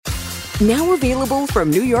Now available from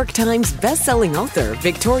New York Times bestselling author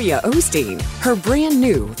Victoria Osteen, her brand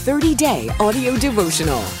new 30-day audio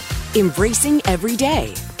devotional, Embracing Every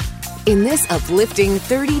Day. In this uplifting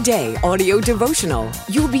 30-day audio devotional,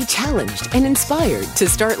 you'll be challenged and inspired to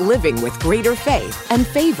start living with greater faith and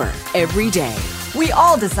favor every day. We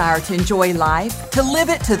all desire to enjoy life, to live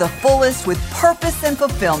it to the fullest with purpose and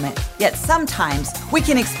fulfillment. Yet sometimes we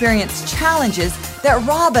can experience challenges that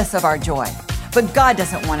rob us of our joy. But God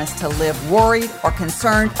doesn't want us to live worried or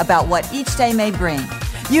concerned about what each day may bring.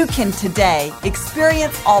 You can today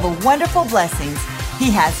experience all the wonderful blessings He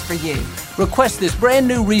has for you. Request this brand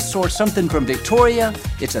new resource, Something from Victoria.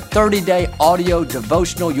 It's a 30-day audio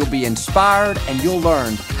devotional. You'll be inspired and you'll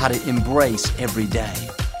learn how to embrace every day.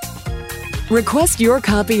 Request your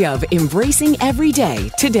copy of Embracing Every Day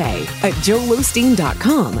today at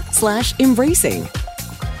joelosteen.com/embracing.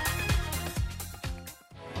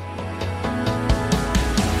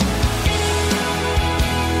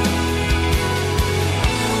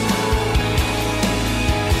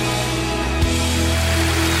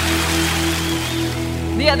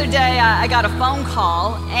 The other day, I got a phone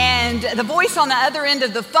call, and the voice on the other end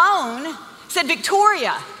of the phone said,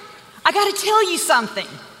 "Victoria, I got to tell you something,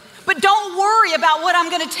 but don't worry about what I'm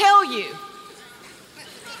going to tell you."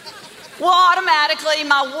 Well, automatically,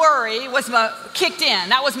 my worry was kicked in.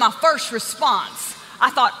 That was my first response. I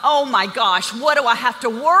thought, oh my gosh, what do I have to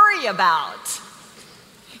worry about?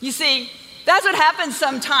 You see, that's what happens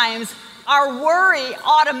sometimes. Our worry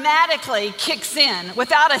automatically kicks in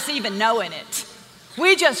without us even knowing it.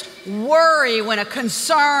 We just worry when a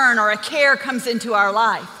concern or a care comes into our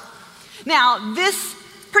life. Now, this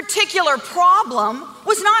particular problem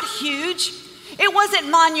was not huge. It wasn't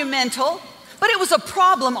monumental, but it was a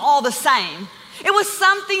problem all the same. It was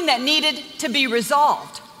something that needed to be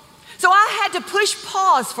resolved. So I had to push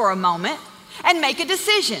pause for a moment and make a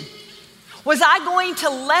decision. Was I going to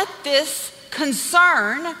let this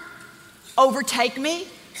concern overtake me,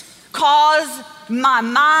 cause my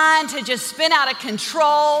mind to just spin out of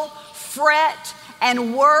control, fret,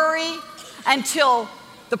 and worry until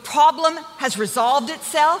the problem has resolved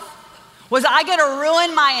itself? Was I going to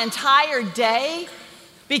ruin my entire day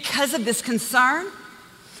because of this concern?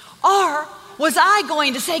 Or was I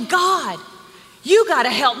going to say, God, you got to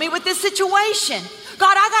help me with this situation.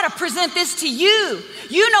 God, I got to present this to you.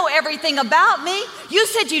 You know everything about me. You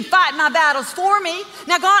said you'd fight my battles for me.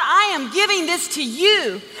 Now, God, I am giving this to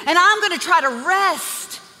you, and I'm going to try to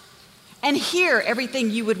rest and hear everything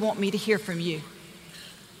you would want me to hear from you.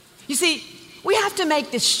 You see, we have to make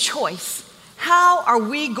this choice. How are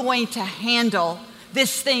we going to handle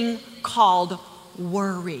this thing called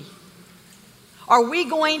worry? Are we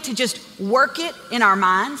going to just work it in our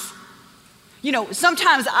minds? You know,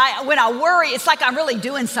 sometimes when I worry, it's like I'm really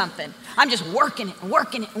doing something. I'm just working it and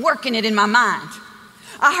working it and working it in my mind.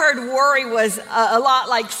 I heard worry was a lot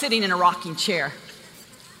like sitting in a rocking chair.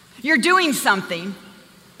 You're doing something,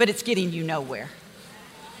 but it's getting you nowhere.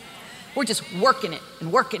 We're just working it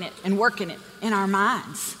and working it and working it in our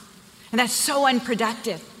minds. And that's so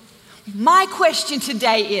unproductive. My question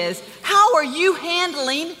today is, how are you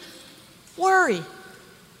handling worry?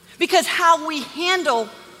 Because how we handle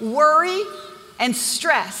worry and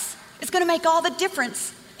stress is going to make all the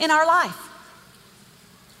difference in our life.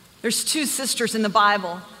 There's two sisters in the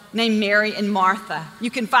Bible named Mary and Martha. You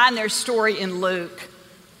can find their story in Luke.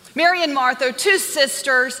 Mary and Martha, two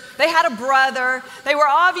sisters. They had a brother. They were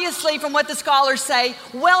obviously, from what the scholars say,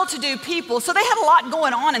 well-to-do people. So they had a lot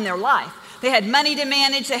going on in their life. They had money to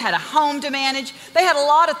manage. They had a home to manage. They had a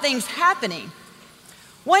lot of things happening.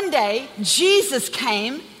 One day, Jesus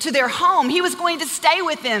came to their home. He was going to stay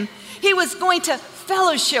with them. He was going to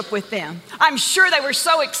fellowship with them. I'm sure they were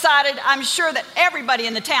so excited. I'm sure that everybody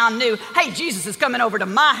in the town knew, hey, Jesus is coming over to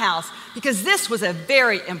my house, because this was a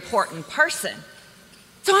very important person.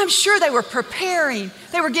 So I'm sure they were preparing.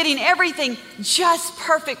 They were getting everything just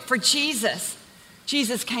perfect for Jesus.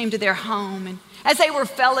 Jesus came to their home, and as they were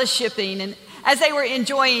fellowshipping and as they were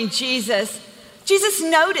enjoying Jesus, Jesus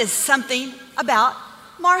noticed something about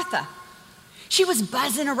Martha. She was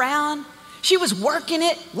buzzing around. She was working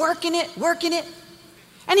it.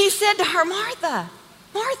 And he said to her, Martha,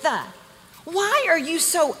 Martha, why are you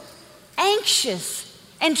so anxious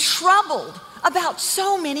and troubled about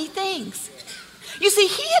so many things? You see,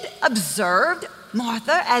 he had observed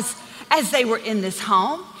Martha as they were in this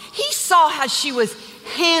home. He saw how she was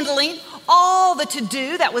handling all the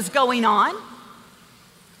to-do that was going on.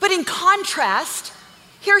 But in contrast,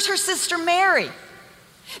 here's her sister Mary.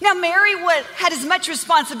 Now, Mary had as much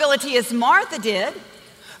responsibility as Martha did,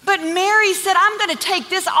 but Mary said, I'm going to take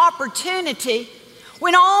this opportunity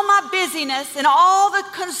when all my busyness and all the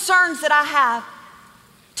concerns that I have,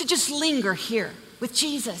 to just linger here with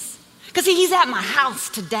Jesus. Because he's at my house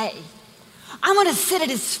today. I'm going to sit at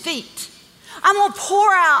his feet. I'm going to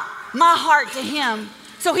pour out my heart to him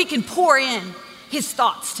so he can pour in his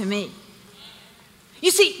thoughts to me. You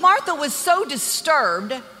see, Martha was so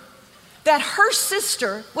disturbed that her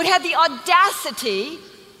sister would have the audacity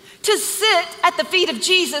to sit at the feet of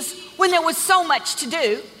Jesus when there was so much to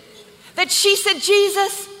do, that she said,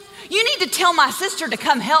 Jesus, you need to tell my sister to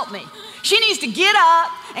come help me. She needs to get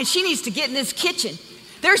up and she needs to get in this kitchen.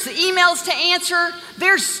 There's the emails to answer.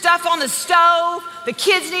 There's stuff on the stove. The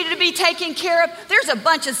kids needed to be taken care of. There's a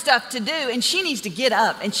bunch of stuff to do, and she needs to get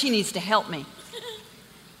up and she needs to help me.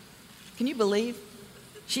 Can you believe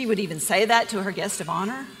she would even say that to her guest of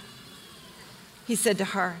honor? He said to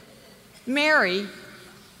her, Mary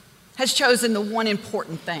has chosen the one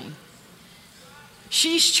important thing.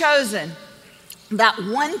 She's chosen that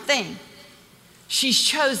one thing. She's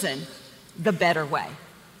chosen the better way.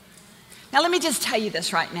 Now, let me just tell you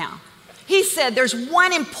this right now. He said there's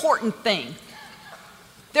one important thing.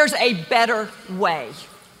 There's a better way.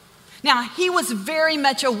 Now, he was very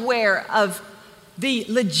much aware of the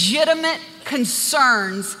legitimate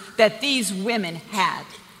concerns that these women had.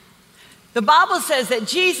 The Bible says that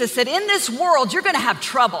Jesus said, in this world, you're going to have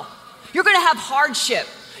trouble. You're going to have hardship.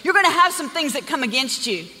 You're going to have some things that come against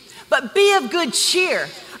you. But be of good cheer.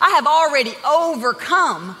 I have already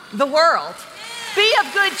overcome the world. Be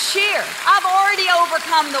of good cheer. I've already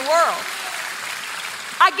overcome the world.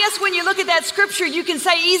 I guess when you look at that scripture, you can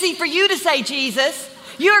say, easy for you to say, Jesus,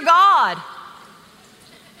 you're God.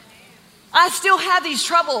 I still have these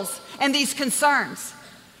troubles and these concerns.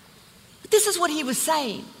 But this is what he was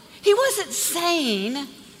saying. He wasn't saying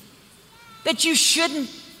that you shouldn't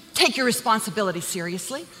take your responsibility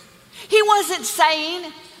seriously. He wasn't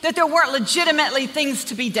saying that there weren't legitimately things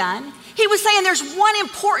to be done. He was saying there's one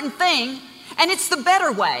important thing, and it's the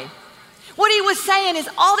better way. What he was saying is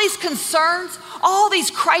all these concerns, all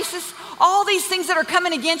these crises, all these things that are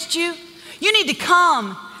coming against you, you need to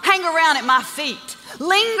come, hang around at my feet,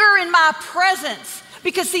 linger in my presence,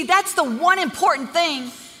 because see, that's the one important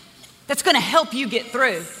thing that's going to help you get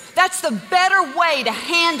through. That's the better way to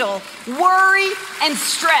handle worry and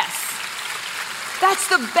stress. That's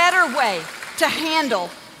the better way to handle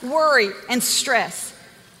worry and stress.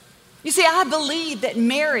 You see, I believe that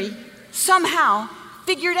Mary somehow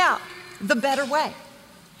figured out the better way.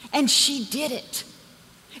 And she did it.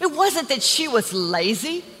 It wasn't that she was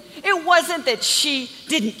lazy. It wasn't that she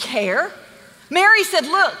didn't care. Mary said,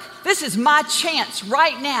 look, this is my chance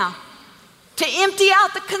right now to empty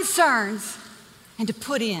out the concerns and to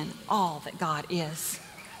put in all that God is.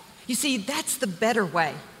 You see, that's the better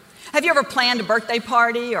way. Have you ever planned a birthday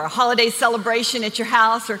party or a holiday celebration at your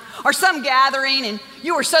house or some gathering and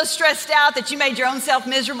you were so stressed out that you made your own self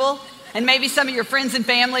miserable and maybe some of your friends and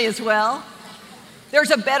family as well?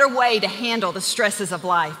 There's a better way to handle the stresses of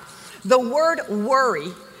life. The word worry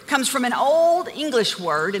comes from an old English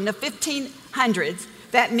word in the 1500s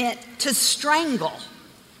that meant to strangle.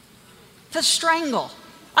 To strangle.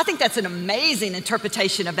 I think that's an amazing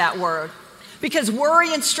interpretation of that word because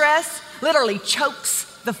worry and stress literally chokes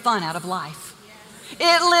the fun out of life.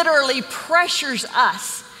 It literally pressures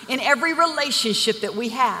us in every relationship that we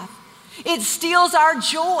have. It steals our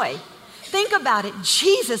joy. Think about it.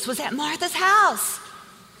 Jesus was at Martha's house.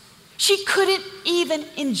 She couldn't even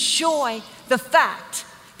enjoy the fact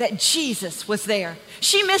that Jesus was there.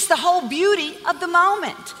 She missed the whole beauty of the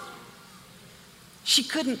moment. She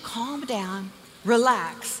couldn't calm down,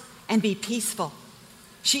 relax, and be peaceful.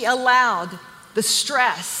 She allowed the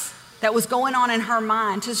stress that was going on in her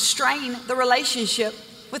mind to strain the relationship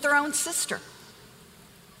with her own sister.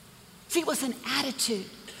 See, it was an attitude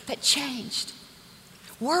that changed.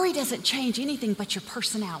 Worry doesn't change anything but your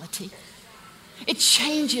personality. It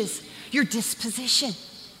changes your disposition.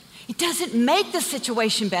 It doesn't make the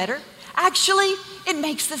situation better. Actually, it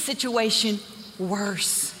makes the situation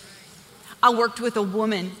worse. I worked with a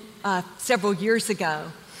woman several years ago,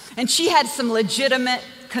 and she had some legitimate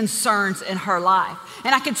concerns in her life.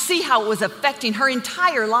 And I could see how it was affecting her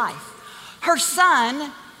entire life. Her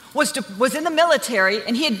son was in the military,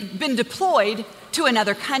 and he had been deployed to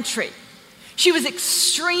another country. She was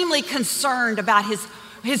extremely concerned about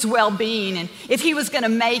his well-being and if he was going to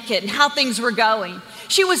make it and how things were going.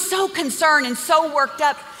 She was so concerned and so worked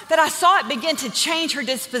up that I saw it begin to change her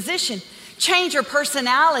disposition, change her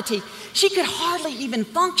personality. She could hardly even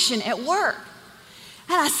function at work.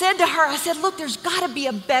 And I said to her, I said, look, there's got to be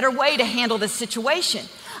a better way to handle this situation.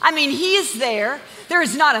 I mean, he is there. There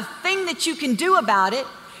is not a thing that you can do about it.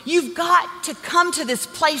 You've got to come to this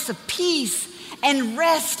place of peace and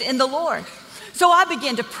rest in the Lord. So I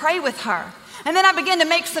began to pray with her. And then I began to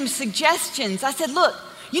make some suggestions. I said, look,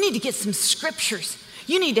 you need to get some scriptures.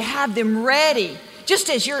 You need to have them ready. Just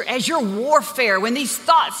as your warfare, when these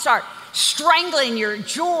thoughts start strangling your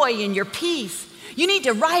joy and your peace, you need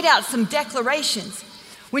to write out some declarations.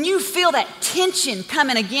 When you feel that tension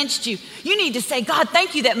coming against you, you need to say, God,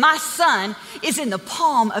 thank you that my son is in the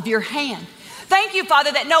palm of your hand. Thank you,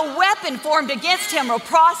 Father, that no weapon formed against him will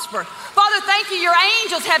prosper. Father, thank you, your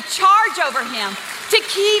angels have charge over him to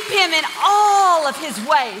keep him in all of his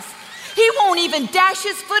ways. He won't even dash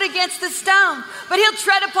his foot against the stone, but he'll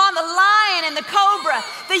tread upon the lion and the cobra.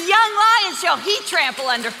 The young lion shall he trample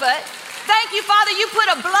underfoot. Thank you, Father, you put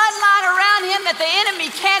a bloodline around him that the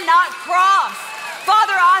enemy cannot cross.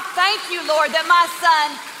 Father, I thank you, Lord, that my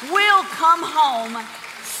son will come home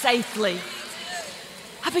safely.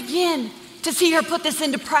 I begin to see her put this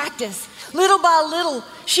into practice. Little by little,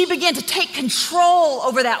 she began to take control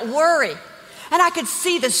over that worry. And I could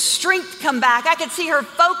see the strength come back. I could see her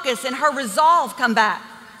focus and her resolve come back.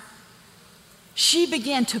 She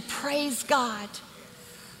began to praise God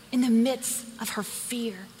in the midst of her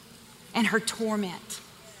fear and her torment.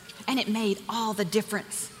 And it made all the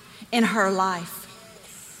difference in her life.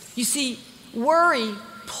 You see, worry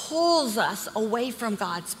pulls us away from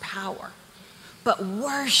God's power. But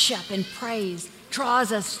worship and praise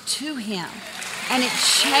draws us to him, and it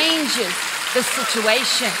changes the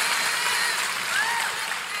situation.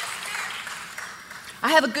 I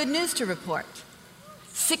have a good news to report.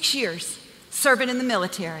 6 years serving in the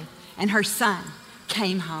military, and her son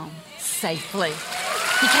came home safely.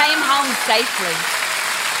 He came home safely.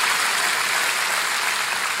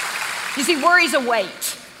 You see, worry's a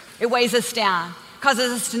weight. It weighs us down,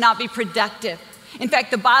 causes us to not be productive. In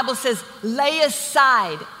fact, the Bible says, lay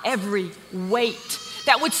aside every weight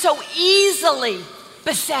that would so easily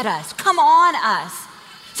beset us, come on us.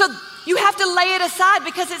 So you have to lay it aside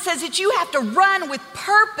because it says that you have to run with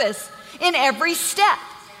purpose in every step.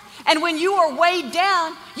 And when you are weighed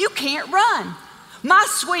down, you can't run. My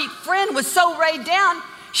sweet friend was so weighed down,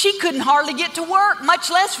 she couldn't hardly get to work,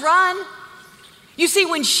 much less run. You see,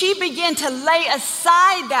 when she began to lay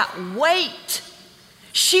aside that weight,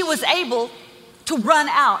 she was able to run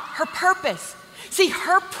out her purpose. See,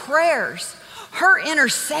 her prayers, her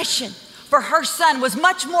intercession for her son was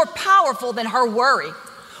much more powerful than her worry.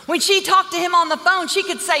 When she talked to him on the phone, she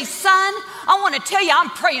could say, son, I want to tell you, I'm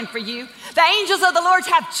praying for you. The angels of the Lord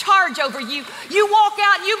have charge over you. You walk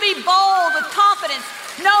out and you be bold with confidence.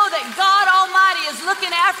 Know that God Almighty is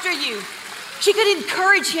looking after you. She could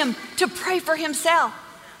encourage him to pray for himself.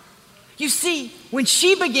 You see, when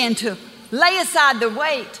she began to lay aside the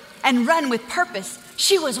weight and run with purpose,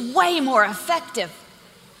 she was way more effective.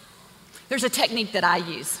 There's a technique that I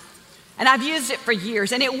use, and I've used it for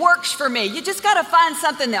years, and it works for me. You just got to find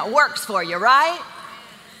something that works for you, right?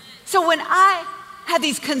 So when I have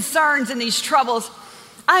these concerns and these troubles,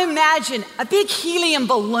 I imagine a big helium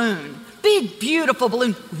balloon, big, beautiful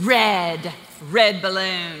balloon, red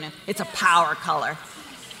balloon. It's a power color.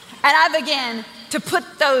 And I began to put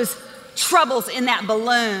those troubles in that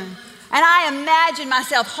balloon. And I imagine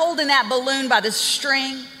myself holding that balloon by the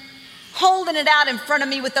string, holding it out in front of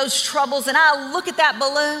me with those troubles. And I look at that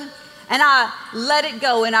balloon and I let it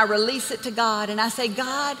go and I release it to God. And I say,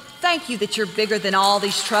 God, thank you that you're bigger than all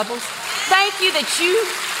these troubles. Thank you that you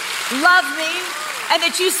love me and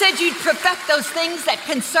that you said you'd perfect those things that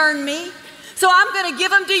concern me. So I'm going to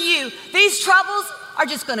give them to you. These troubles are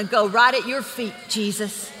just going to go right at your feet,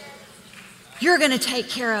 Jesus. You're going to take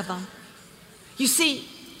care of them. You see,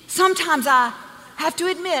 sometimes I have to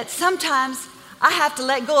admit, sometimes I have to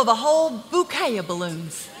let go of a whole bouquet of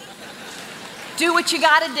balloons. Do what you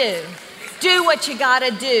got to do. Do what you got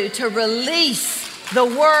to do to release the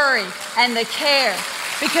worry and the care,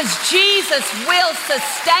 because Jesus will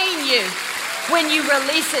sustain you when you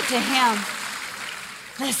release it to him.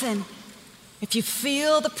 Listen, if you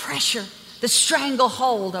feel the pressure, the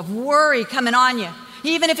stranglehold of worry coming on you,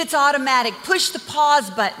 even if it's automatic, push the pause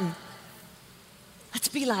button. Let's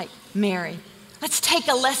be like Mary. Let's take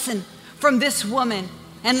a lesson from this woman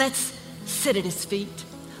and let's sit at his feet.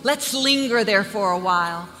 Let's linger there for a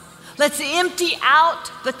while. Let's empty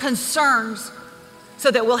out the concerns so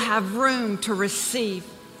that we'll have room to receive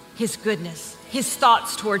his goodness, his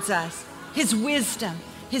thoughts towards us, his wisdom,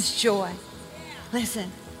 his joy.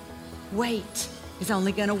 Listen, weight is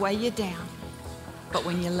only going to weigh you down. But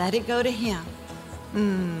when you let it go to him,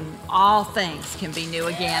 all things can be new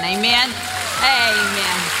again. Amen?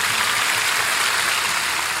 Amen.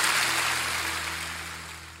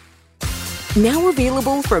 Now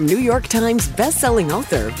available from New York Times bestselling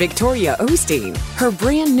author Victoria Osteen, her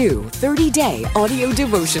brand new 30-day audio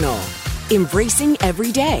devotional, Embracing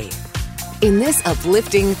Every Day. In this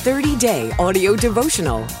uplifting 30-day audio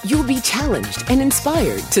devotional, you'll be challenged and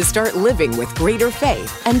inspired to start living with greater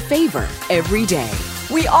faith and favor every day.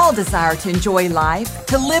 We all desire to enjoy life,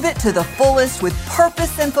 to live it to the fullest with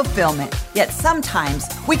purpose and fulfillment. Yet sometimes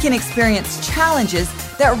we can experience challenges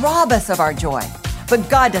that rob us of our joy. But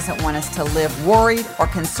God doesn't want us to live worried or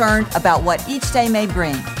concerned about what each day may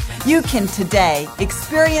bring. You can today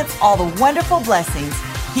experience all the wonderful blessings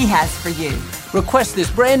He has for you. Request this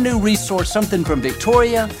brand new resource, Something from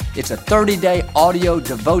Victoria. It's a 30-day audio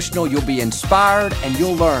devotional. You'll be inspired and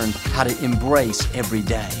you'll learn how to embrace every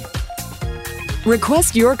day.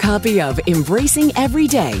 Request your copy of Embracing Every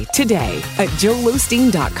Day today at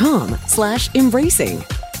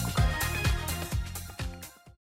joelosteen.com/embracing.